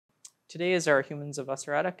Today is our Humans of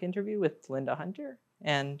Oseredok interview with Linda Hunter,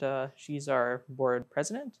 and she's our board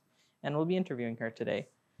president, and we'll be interviewing her today.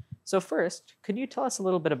 So first, could you tell us a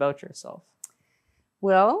little bit about yourself?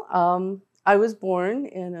 Well, I was born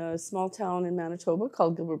in a small town in Manitoba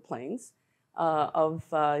called Gilbert Plains of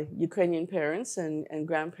Ukrainian parents and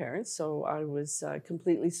grandparents, so I was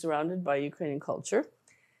completely surrounded by Ukrainian culture.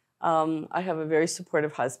 I have a very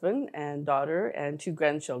supportive husband and daughter and two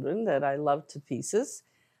grandchildren that I love to pieces.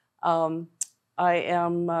 Um, I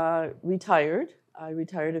am retired. I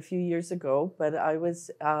retired a few years ago, but I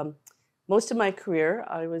was most of my career,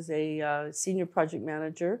 I was a senior project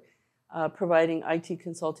manager providing IT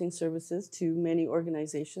consulting services to many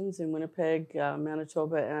organizations in Winnipeg,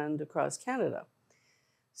 Manitoba, and across Canada.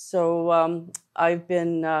 So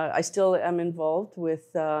I still am involved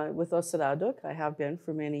with Oseredok. I have been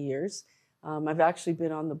for many years. I've actually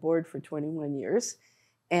been on the board for 21 years.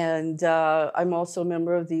 And I'm also a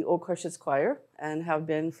member of the oseredok choir and have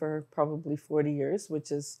been for probably 40 years, which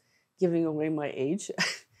is giving away my age.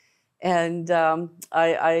 And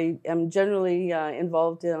I am generally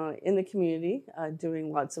involved in the community,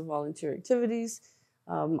 doing lots of volunteer activities.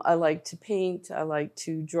 I like to paint, I like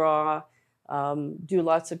to draw, do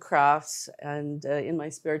lots of crafts, and in my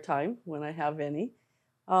spare time when I have any.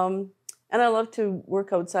 And I love to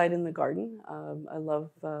work outside in the garden. I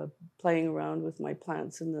love playing around with my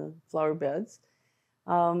plants in the flower beds.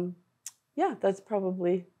 Yeah, that's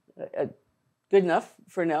probably good enough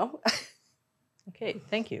for now. Okay,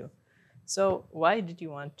 thank you. So why did you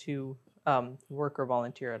want to work or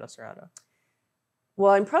volunteer at Oseredok?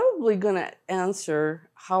 Well, I'm probably going to answer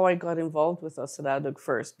how I got involved with Oseredok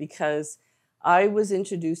first, because I was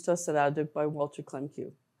introduced to Oseredok by Walter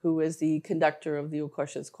Klemke, who is the conductor of the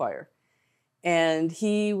oseredok choir. And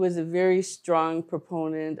he was a very strong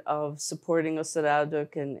proponent of supporting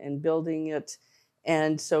Oseredok and building it.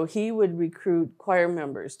 And so he would recruit choir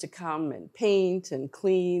members to come and paint and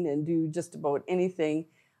clean and do just about anything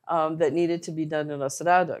that needed to be done in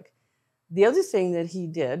Oseredok. The other thing that he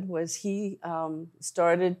did was he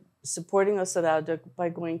started supporting Oseredok by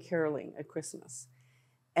going caroling at Christmas.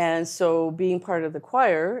 And so being part of the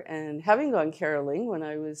choir and having gone caroling when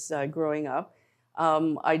I was growing up,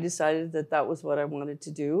 I decided that that was what I wanted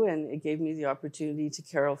to do, and it gave me the opportunity to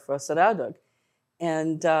carol for Oseredok.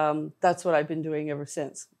 And that's what I've been doing ever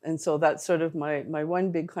since. And so that's sort of my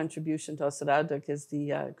one big contribution to Oseredok is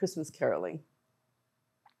the Christmas caroling.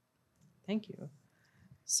 Thank you.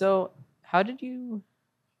 So how did you,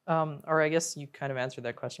 or I guess you kind of answered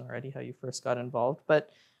that question already, how you first got involved,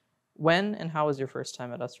 but when and how was your first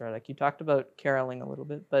time at Oseredok? You talked about caroling a little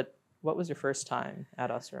bit, but what was your first time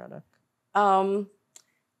at Oseredok?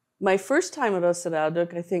 My first time at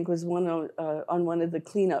Oseredok, I think, was on one of the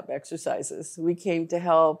cleanup exercises. We came to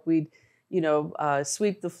help. We'd,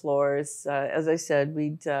 sweep the floors. As I said,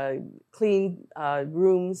 we'd clean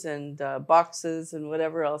rooms and boxes and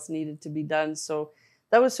whatever else needed to be done. So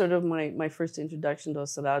that was sort of my first introduction to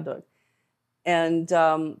Oseredok. And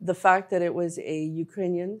the fact that it was a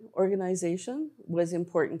Ukrainian organization was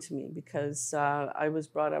important to me because I was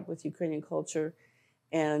brought up with Ukrainian culture.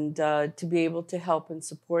 And to be able to help and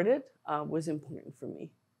support it was important for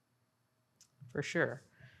me. For sure.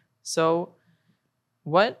 So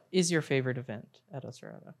what is your favorite event at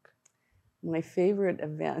Oseredok? My favorite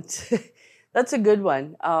event? That's a good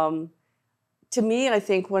one. To me, I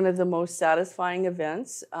think one of the most satisfying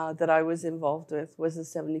events that I was involved with was the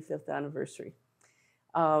 75th anniversary.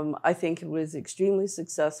 I think it was extremely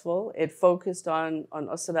successful. It focused on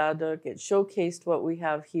Oseredok. It showcased what we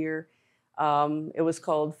have here. It was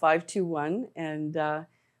called 521, and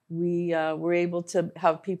we were able to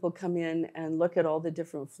have people come in and look at all the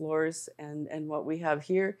different floors and what we have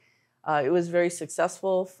here. It was very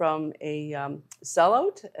successful from a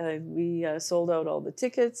sellout. We sold out all the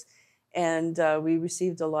tickets, and we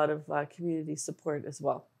received a lot of community support as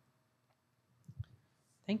well.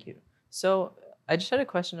 Thank you. So I just had a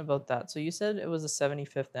question about that. So you said it was the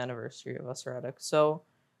 75th anniversary of Oseredok. So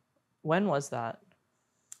when was that?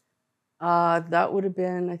 That would have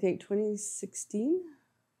been, I think, 2016.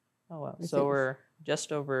 Oh, wow. So we're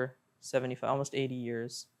just over 75, almost 80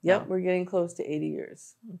 years. Yep, now. We're getting close to 80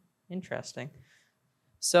 years. Interesting.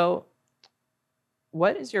 So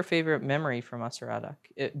what is your favorite memory from Oseredok?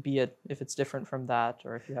 Be it if it's different from that,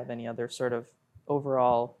 or if you have any other sort of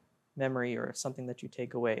overall memory or something that you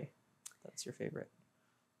take away that's your favorite.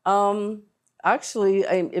 Actually,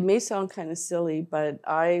 it may sound kind of silly, but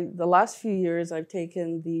the last few years I've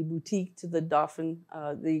taken the boutique to the Dauphin,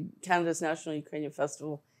 the Canada's National Ukrainian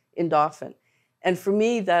Festival in Dauphin. And for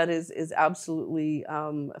me, that is absolutely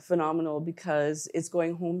phenomenal because it's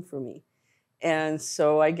going home for me. And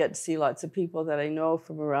so I get to see lots of people that I know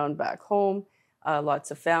from around back home,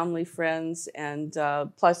 lots of family, friends, and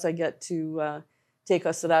plus I get to take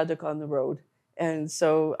Oseredok on the road. And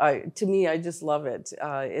so to me, I just love it.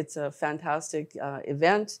 It's a fantastic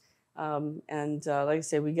event. And like I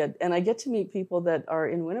say, I get to meet people that are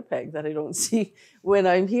in Winnipeg that I don't see when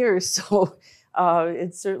I'm here. So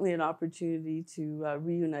it's certainly an opportunity to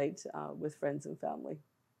reunite with friends and family.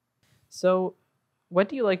 So, what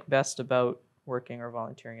do you like best about working or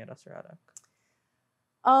volunteering at Oseredok?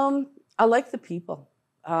 I like the people.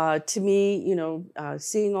 To me,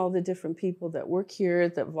 seeing all the different people that work here,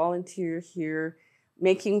 that volunteer here,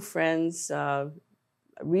 making friends,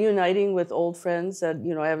 reuniting with old friends that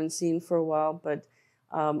I haven't seen for a while, but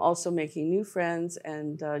also making new friends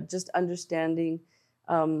and just understanding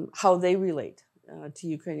how they relate to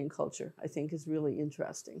Ukrainian culture, I think is really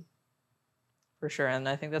interesting. For sure, and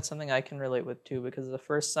I think that's something I can relate with too, because the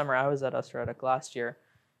first summer I was at Oseredok last year,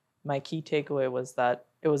 my key takeaway was that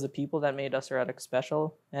it was the people that made Oseredok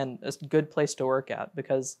special and a good place to work at,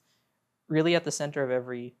 because really at the center of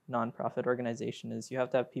every nonprofit organization is you have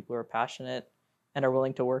to have people who are passionate and are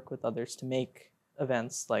willing to work with others to make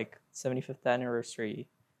events like 75th anniversary,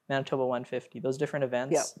 Manitoba 150. Those different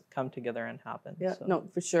events come together and happen. Yeah, so, no,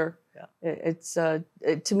 for sure. Yeah. It's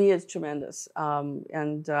to me, it's tremendous,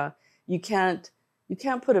 and you can't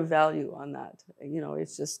put a value on that.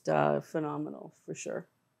 It's just phenomenal for sure.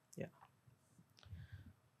 Yeah.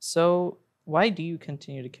 So, why do you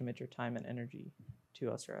continue to commit your time and energy to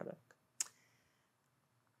Oseredok?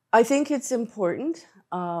 I think it's important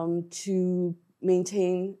to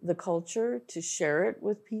maintain the culture, to share it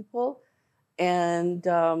with people, and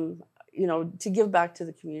to give back to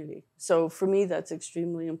the community. So for me, that's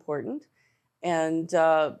extremely important. And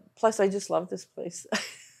plus, I just love this place.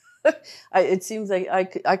 It seems like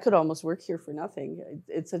I could almost work here for nothing.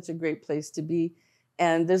 It's such a great place to be,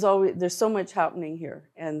 and there's so much happening here,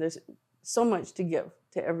 and there's so much to give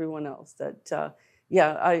to everyone else that.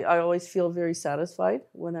 I always feel very satisfied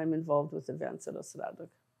when I'm involved with events at Oseredok.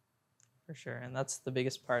 For sure, and that's the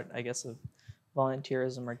biggest part, I guess, of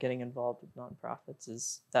volunteerism or getting involved with nonprofits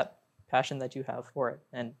is that passion that you have for it,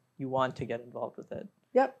 and you want to get involved with it.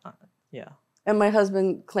 Yep. Yeah. And my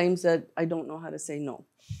husband claims that I don't know how to say no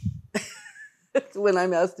when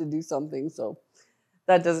I'm asked to do something, so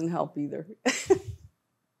that doesn't help either.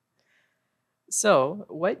 So,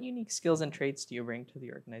 what unique skills and traits do you bring to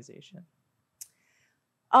the organization?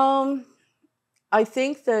 I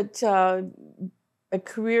think that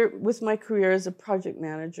with my career as a project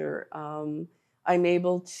manager, I'm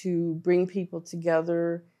able to bring people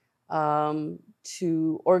together,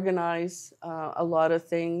 to organize a lot of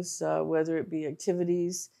things, whether it be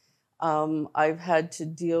activities. I've had to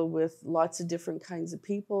deal with lots of different kinds of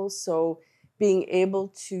people, so being able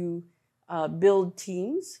to build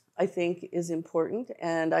teams, I think, is important,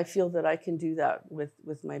 and I feel that I can do that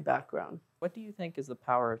with my background. What do you think is the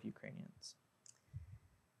power of Ukrainians?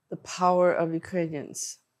 The power of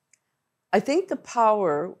Ukrainians. I think the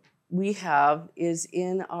power we have is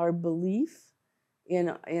in our belief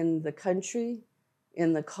in the country,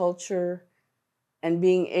 in the culture, and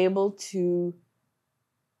being able to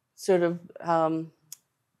sort of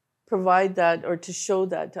provide that or to show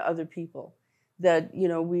that to other people, that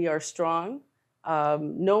we are strong.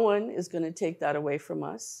 No one is going to take that away from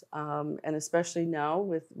us, and especially now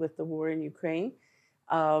with the war in Ukraine.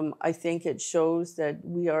 I think it shows that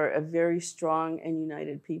we are a very strong and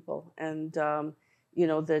united people, and that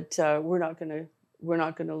we're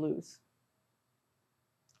not gonna lose.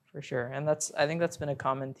 For sure, and I think that's been a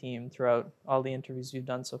common theme throughout all the interviews we've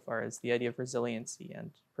done so far, is the idea of resiliency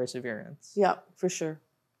and perseverance. Yeah, for sure.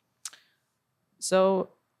 So,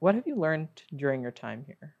 what have you learned during your time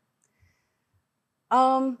here?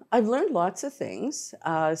 I've learned lots of things.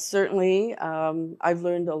 Certainly, I've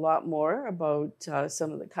learned a lot more about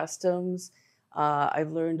some of the customs.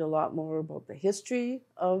 I've learned a lot more about the history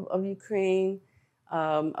of Ukraine,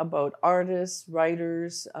 about artists,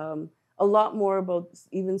 writers, a lot more about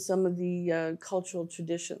even some of the cultural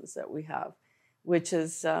traditions that we have, which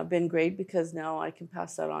has been great because now I can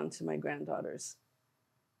pass that on to my granddaughters.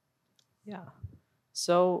 Yeah.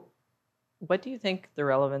 So, what do you think the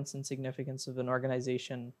relevance and significance of an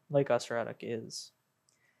organization like Oseredok is?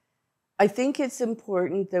 I think it's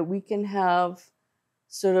important that we can have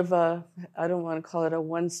sort of I don't want to call it a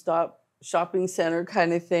one-stop shopping center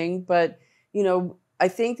kind of thing, but I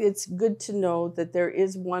think it's good to know that there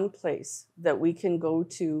is one place that we can go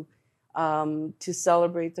to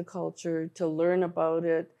celebrate the culture, to learn about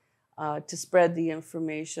it, to spread the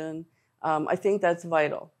information. I think that's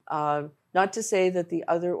vital. Not to say that the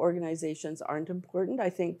other organizations aren't important. I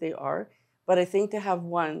think they are. But I think to have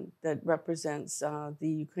one that represents the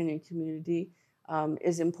Ukrainian community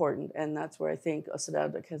is important, and that's where I think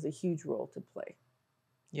Oseredok has a huge role to play.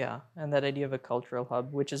 Yeah, and that idea of a cultural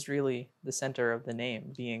hub, which is really the center of the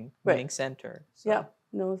name, being Right. meaning center. Yeah, So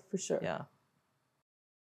no, for sure. yeah.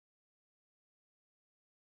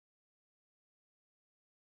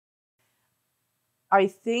 I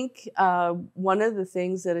think one of the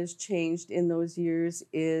things that has changed in those years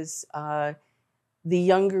is the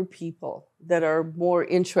younger people that are more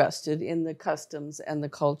interested in the customs and the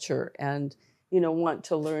culture and, want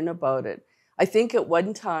to learn about it. I think at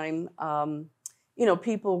one time,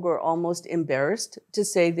 people were almost embarrassed to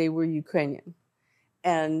say they were Ukrainian.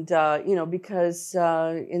 And, because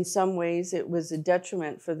in some ways it was a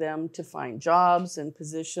detriment for them to find jobs and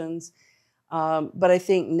positions. But I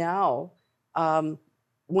think now, um,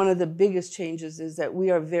 one of the biggest changes is that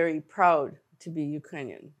we are very proud to be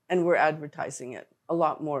Ukrainian, and we're advertising it a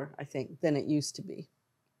lot more, I think, than it used to be.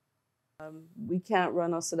 We can't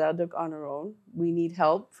run Oseredok on our own. We need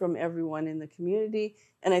help from everyone in the community,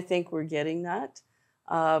 and I think we're getting that.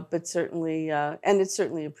 But certainly, and it's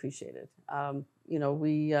certainly appreciated.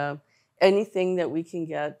 We anything that we can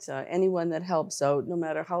get, anyone that helps out, no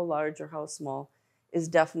matter how large or how small, is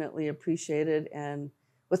definitely appreciated. And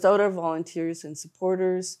without our volunteers and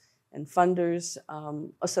supporters and funders,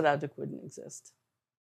 Oseredok wouldn't exist.